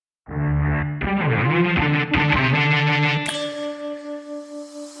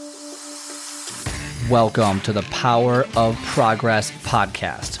Welcome to the Power of Progress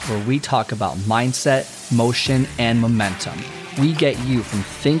podcast, where we talk about mindset, motion, and momentum. We get you from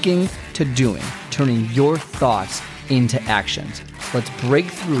thinking to doing, turning your thoughts into actions. Let's break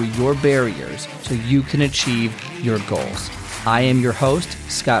through your barriers so you can achieve your goals. I am your host,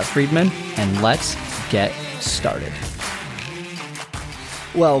 Scott Friedman, and let's get started.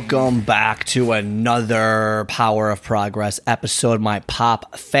 Welcome back to another Power of Progress episode, my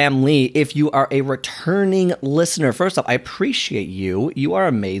Pop family. If you are a returning listener, first off, I appreciate you. You are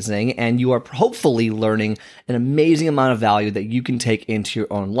amazing, and you are hopefully learning an amazing amount of value that you can take into your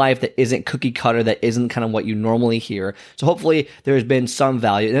own life that isn't cookie cutter, that isn't kind of what you normally hear. So hopefully there's been some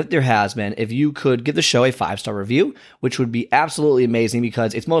value. And if there has been, if you could give the show a 5-star review, which would be absolutely amazing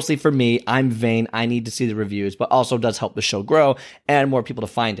because it's mostly for me. I'm vain. I need to see the reviews, but also does help the show grow and more people to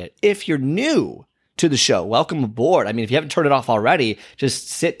find it. If you're new to the show, welcome aboard. I mean, if you haven't turned it off already, just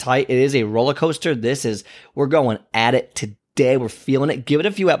sit tight. It is a roller coaster. We're going at it today. We're feeling it. Give it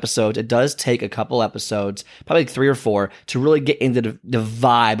a few episodes. It does take a couple episodes, probably 3 or 4, to really get into the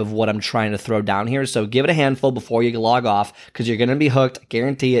vibe of what I'm trying to throw down here. So give it a handful before you log off because you're going to be hooked. I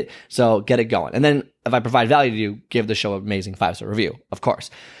guarantee it. So get it going. And then if I provide value to you, give the show an amazing 5-star review, of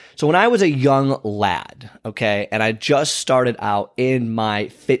course. So when I was a young lad, okay, and I just started out in my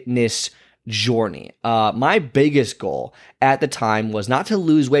fitness journey, my biggest goal at the time was not to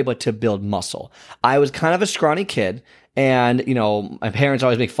lose weight, but to build muscle. I was kind of a scrawny kid. And, my parents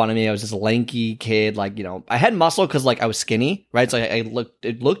always make fun of me. I was this lanky kid. I had muscle because, I was skinny, right? So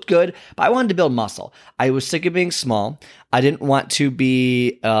it looked good, but I wanted to build muscle. I was sick of being small. I didn't want to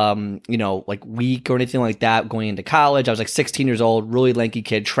be, weak or anything like that going into college. I was 16 years old, really lanky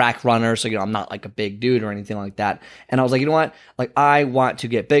kid, track runner. So, I'm not a big dude or anything like that. And I was like, you know what? I want to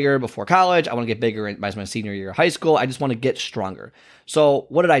get bigger before college. I want to get bigger by my senior year of high school. I just want to get stronger. So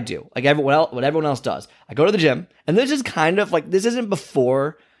what did I do? What everyone else does. I go to the gym, and this is kind of this isn't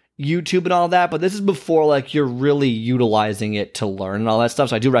before YouTube and all that, but this is before you're really utilizing it to learn and all that stuff.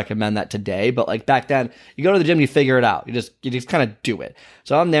 So I do recommend that today. But back then, you go to the gym, you figure it out. You just kind of do it.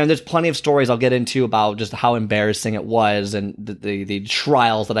 So I'm there, and there's plenty of stories I'll get into about just how embarrassing it was and the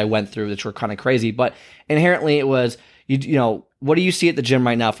trials that I went through, which were kind of crazy. But inherently, it was what do you see at the gym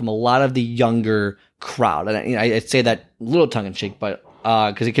right now from a lot of the younger crowd? And I say that a little tongue in cheek, but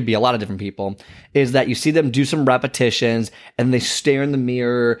because it could be a lot of different people, is that you see them do some repetitions and they stare in the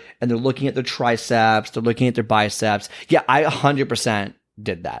mirror and they're looking at their triceps, they're looking at their biceps. Yeah, I 100%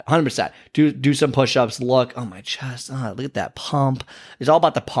 did that. 100%. Do some push-ups. Look, oh, my chest. Oh, look at that pump. It's all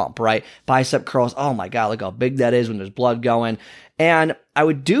about the pump, right? Bicep curls. Oh my God, look how big that is when there's blood going. And I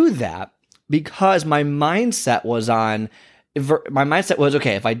would do that because my mindset was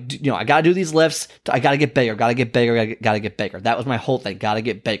okay, if I got to do these lifts, I got to get bigger, got to get bigger. That was my whole thing, got to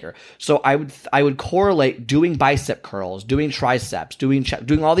get bigger. So I would correlate doing bicep curls, doing triceps,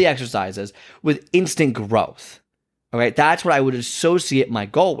 doing all the exercises with instant growth. All right, that's what I would associate my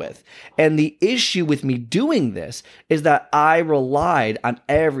goal with. And the issue with me doing this is that I relied on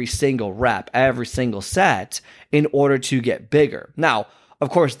every single rep, every single set in order to get bigger. Now, of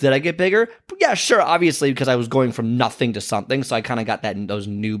course, did I get bigger? Yeah, sure, obviously, because I was going from nothing to something, so I kind of got those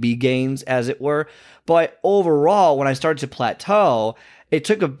newbie gains, as it were. But overall, when I started to plateau, it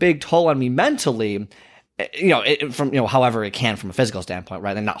took a big toll on me mentally, however it can from a physical standpoint,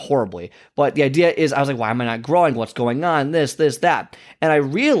 right? And not horribly. But the idea is, I was like, why am I not growing? What's going on? This, that. And I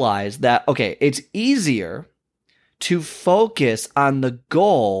realized that, okay, it's easier to focus on the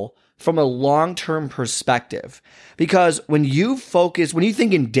goal from a long-term perspective. Because when you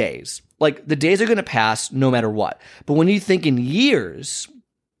think in days, the days are going to pass no matter what. But when you think in years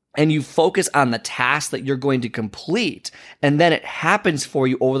and you focus on the task that you're going to complete, and then it happens for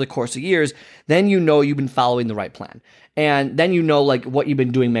you over the course of years, then you've been following the right plan. And then what you've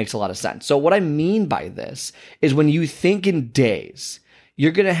been doing makes a lot of sense. So what I mean by this is when you think in days,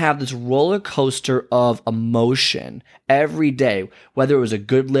 you're going to have this roller coaster of emotion every day, whether it was a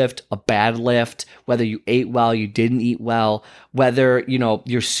good lift, a bad lift, whether you ate well, you didn't eat well, whether,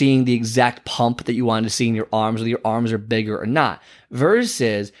 you're seeing the exact pump that you wanted to see in your arms, whether your arms are bigger or not.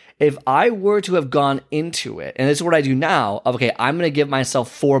 Versus if I were to have gone into it, and this is what I do now, okay, I'm going to give myself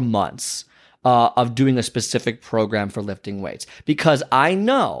 4 months of doing a specific program for lifting weights because I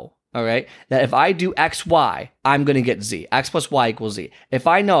know, all right, that if I do X, Y, I'm going to get Z. X plus Y equals Z. If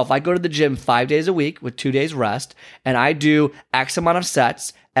I go to the gym 5 days a week with 2 days rest, and I do X amount of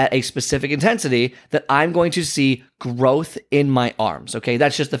sets at a specific intensity, that I'm going to see growth in my arms, okay?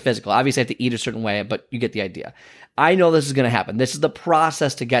 That's just the physical. Obviously, I have to eat a certain way, but you get the idea. I know this is going to happen. This is the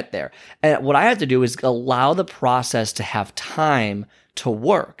process to get there. And what I have to do is allow the process to have time to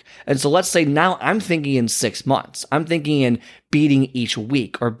work. And so let's say now I'm thinking in 6 months. I'm thinking in beating each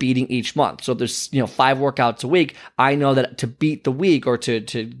week or beating each month. So if there's 5 workouts a week, I know that to beat the week or to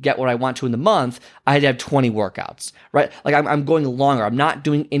get what I want to in the month, I had to have 20 workouts, right? Like I'm going longer. I'm not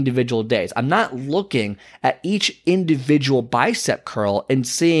doing individual days. I'm not looking at each individual bicep curl and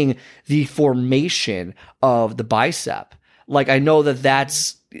seeing the formation of the bicep. Like I know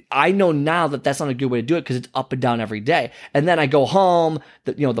now that that's not a good way to do it because it's up and down every day. And then I go home,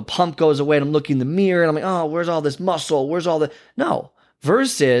 the pump goes away and I'm looking in the mirror and I'm like, oh, where's all this muscle? Where's all the, no.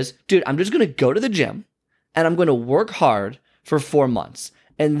 Versus, dude, I'm just going to go to the gym and I'm going to work hard for 4 months.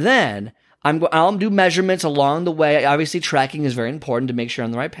 And then I'll do measurements along the way. Obviously, tracking is very important to make sure I'm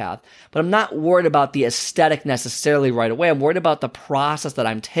on the right path, but I'm not worried about the aesthetic necessarily right away. I'm worried about the process that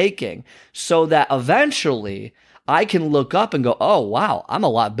I'm taking so that eventually I can look up and go, oh, wow, I'm a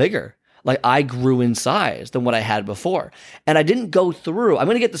lot bigger. Like I grew in size than what I had before. And I didn't go through, I'm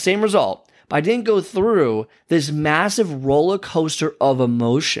going to get the same result, but I didn't go through this massive roller coaster of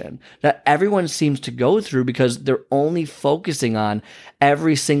emotion that everyone seems to go through because they're only focusing on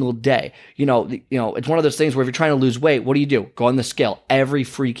every single day. It's one of those things where if you're trying to lose weight, what do? Go on the scale every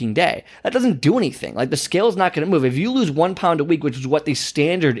freaking day. That doesn't do anything. Like the scale is not going to move. If you lose 1 pound a week, which is what the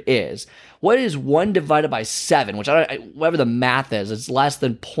standard is, what is 1 divided by 7, which whatever the math is, it's less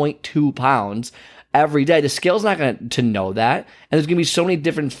than 0.2 pounds every day. The scale's not going to know that. And there's going to be so many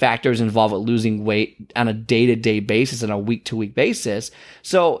different factors involved with losing weight on a day-to-day basis and a week-to-week basis.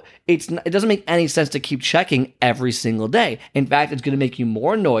 So it doesn't make any sense to keep checking every single day. In fact, it's going to make you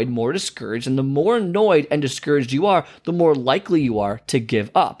more annoyed, more discouraged. And the more annoyed and discouraged you are, the more likely you are to give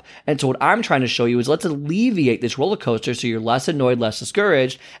up. And so what I'm trying to show you is let's alleviate this roller coaster so you're less annoyed, less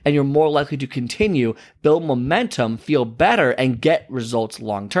discouraged, and you're more likely to continue, build momentum, feel better, and get results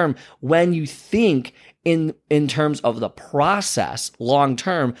long-term when you think in terms of the process long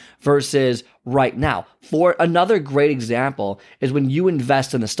term versus right now. For another great example is when you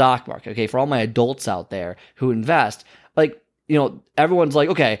invest in the stock market. Okay, for all my adults out there who invest, everyone's like,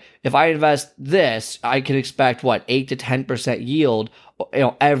 okay, if I invest this, I can expect 8 to 10% yield,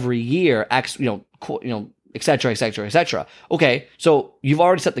 every year, et cetera, et cetera, et cetera. Okay, so you've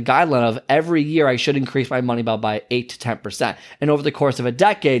already set the guideline of every year I should increase my money by 8 to 10%. And over the course of a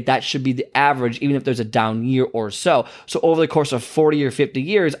decade, that should be the average, even if there's a down year or so. So over the course of 40 or 50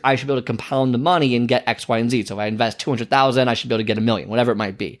 years, I should be able to compound the money and get X, Y, and Z. So if I invest 200,000, I should be able to get $1 million, whatever it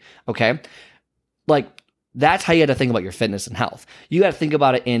might be. Okay? That's how you have to think about your fitness and health. You got to think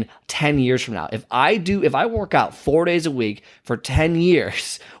about it in 10 years from now. If I work out 4 days a week for 10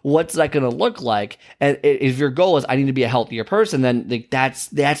 years, what's that going to look like? And if your goal is I need to be a healthier person, then that's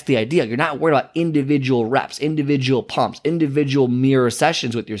the idea. You're not worried about individual reps, individual pumps, individual mirror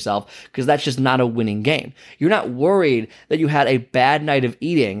sessions with yourself, because that's just not a winning game. You're not worried that you had a bad night of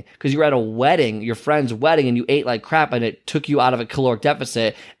eating because you were at a wedding, your friend's wedding, and you ate like crap and it took you out of a caloric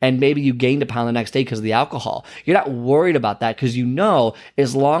deficit and maybe you gained a pound the next day because of the alcohol. You're not worried about that because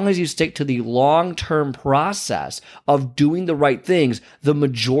as long as you stick to the long-term process of doing the right things the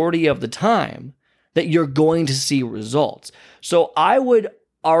majority of the time, that you're going to see results. So I would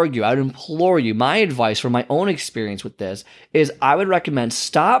implore you, my advice from my own experience with this is I would recommend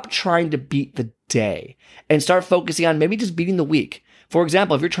stop trying to beat the day and start focusing on maybe just beating the week. For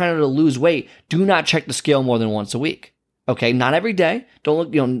example, if you're trying to lose weight, do not check the scale more than once a week. Okay, not every day. Don't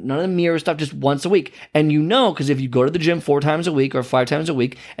look, none of the mirror stuff, just once a week. And because if you go to the gym 4 times a week or 5 times a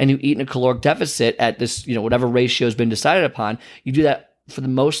week and you eat in a caloric deficit at this, whatever ratio has been decided upon, you do that for the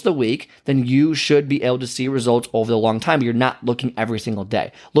most of the week, then you should be able to see results over the long time. You're not looking every single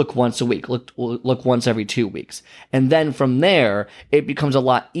day. Look once a week. Look once every 2 weeks. And then from there, it becomes a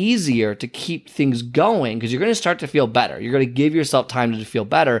lot easier to keep things going because you're going to start to feel better. You're going to give yourself time to feel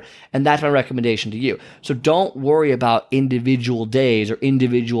better. And that's my recommendation to you. So don't worry about individual days or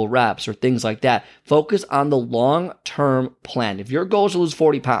individual reps or things like that. Focus on the long-term plan. If your goal is to lose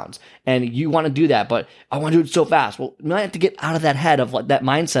 40 pounds and you want to do that, but I want to do it so fast, well, you might have to get out of that head of that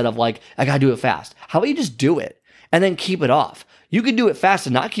mindset of I got to do it fast. How about you just do it and then keep it off? You could do it fast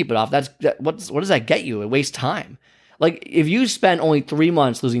and not keep it off. What does that get you? It wastes time. If you spend only 3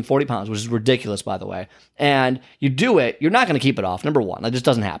 months losing 40 pounds, which is ridiculous, by the way, and you do it, you're not going to keep it off. Number one, that just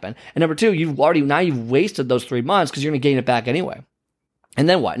doesn't happen. And number two, you've wasted those 3 months because you're going to gain it back anyway. And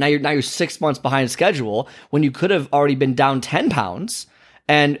then what? Now you're 6 months behind schedule when you could have already been down 10 pounds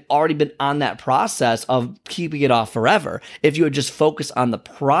and already been on that process of keeping it off forever. If you would just focus on the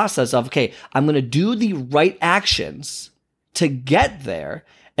process of, okay, I'm going to do the right actions to get there.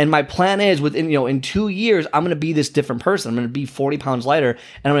 And my plan is in 2 years, I'm going to be this different person. I'm going to be 40 pounds lighter,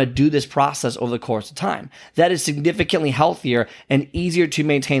 and I'm going to do this process over the course of time. That is significantly healthier and easier to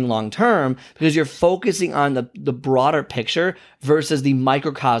maintain long term because you're focusing on the broader picture versus the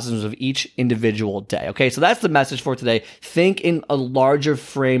microcosms of each individual day. Okay, so that's the message for today. Think in a larger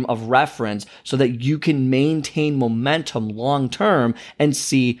frame of reference so that you can maintain momentum long term and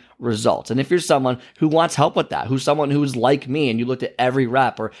see results. And if you're someone who wants help with that, who's someone who's like me and you looked at every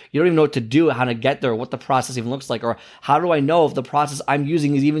rep, or you don't even know what to do, how to get there, what the process even looks like, or how do I know if the process I'm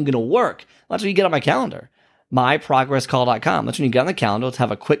using is even going to work? That's what you get on my calendar. myprogresscall.com. That's when you get on the calendar. Let's have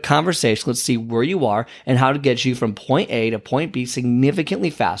a quick conversation. Let's see where you are and how to get you from point A to point B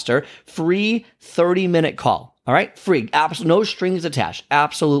significantly faster. Free 30-minute call. All right? Free. No strings attached.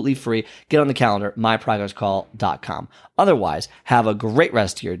 Absolutely free. Get on the calendar, myprogresscall.com. Otherwise, have a great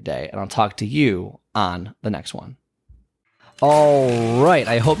rest of your day, and I'll talk to you on the next one. All right.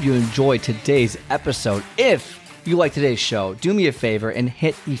 I hope you enjoyed today's episode. If you like today's show, do me a favor and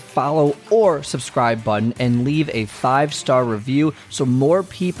hit the follow or subscribe button and leave a 5-star review so more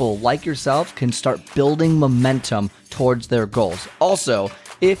people like yourself can start building momentum towards their goals. Also,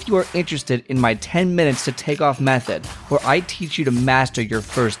 if you are interested in my 10 minutes to take off method, where I teach you to master your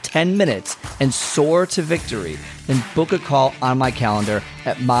first 10 minutes and soar to victory, then book a call on my calendar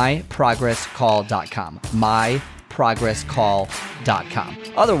at myprogresscall.com. myprogresscall.com.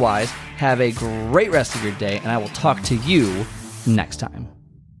 Otherwise, have a great rest of your day, and I will talk to you next time.